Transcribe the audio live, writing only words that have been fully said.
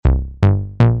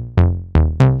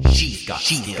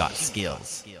got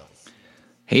skills.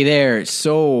 Hey there.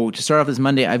 So to start off this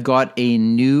Monday, I've got a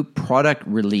new product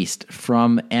released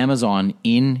from Amazon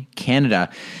in Canada.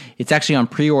 It's actually on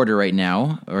pre-order right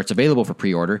now, or it's available for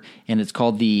pre-order, and it's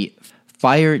called the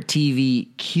Fire TV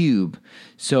Cube.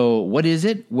 So what is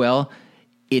it? Well,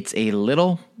 it's a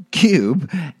little cube,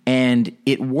 and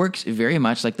it works very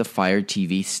much like the Fire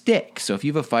TV Stick. So if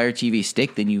you have a Fire TV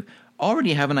Stick, then you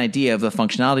already have an idea of the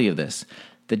functionality of this.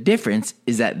 The difference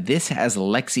is that this has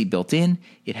Lexi built in,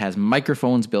 it has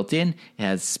microphones built in, it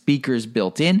has speakers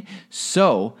built in,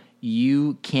 so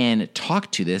you can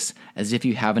talk to this as if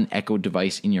you have an Echo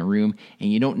device in your room,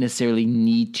 and you don't necessarily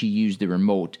need to use the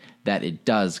remote that it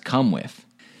does come with.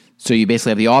 So you basically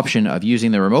have the option of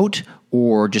using the remote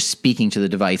or just speaking to the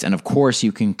device, and of course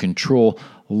you can control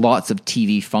lots of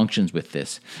TV functions with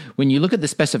this. When you look at the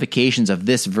specifications of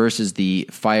this versus the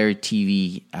Fire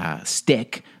TV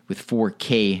Stick with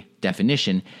 4K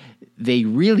definition, they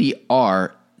really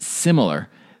are similar.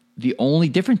 The only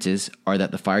differences are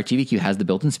that the Fire TV Cube has the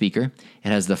built-in speaker, it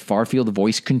has the far-field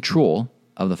voice control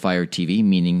of the Fire TV,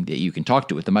 meaning that you can talk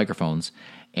to it with the microphones,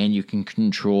 and you can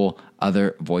control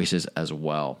other voices as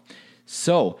well.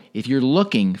 So if you're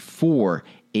looking for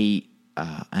a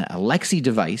Lexi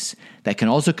device that can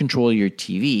also control your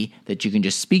TV, that you can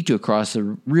just speak to across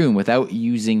the room without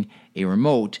using a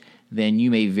remote, then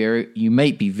you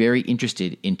might be very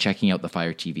interested in checking out the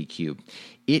Fire TV Cube.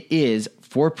 It is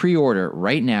for pre-order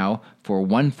right now for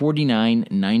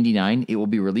 $149.99. It will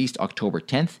be released October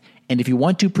 10th. And if you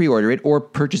want to pre-order it or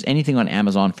purchase anything on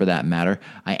Amazon for that matter,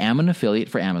 I am an affiliate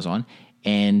for Amazon.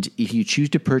 And if you choose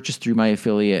to purchase through my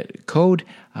affiliate code,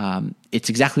 it's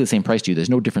exactly the same price to you.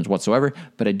 There's no difference whatsoever,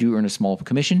 but I do earn a small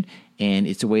commission, and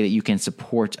it's a way that you can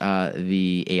support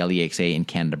the ALEXA in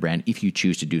Canada brand if you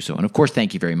choose to do so. And of course,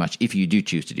 thank you very much if you do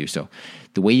choose to do so.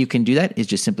 The way you can do that is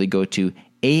just simply go to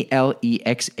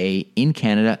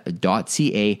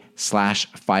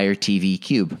alexaincanada.ca/Fire TV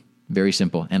Cube. Very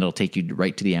simple, and it'll take you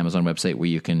right to the Amazon website where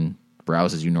you can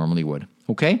browse as you normally would.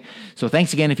 Okay? So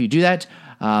thanks again if you do that.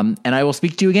 And I will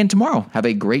speak to you again tomorrow. Have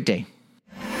a great day.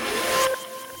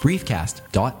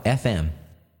 Briefcast.fm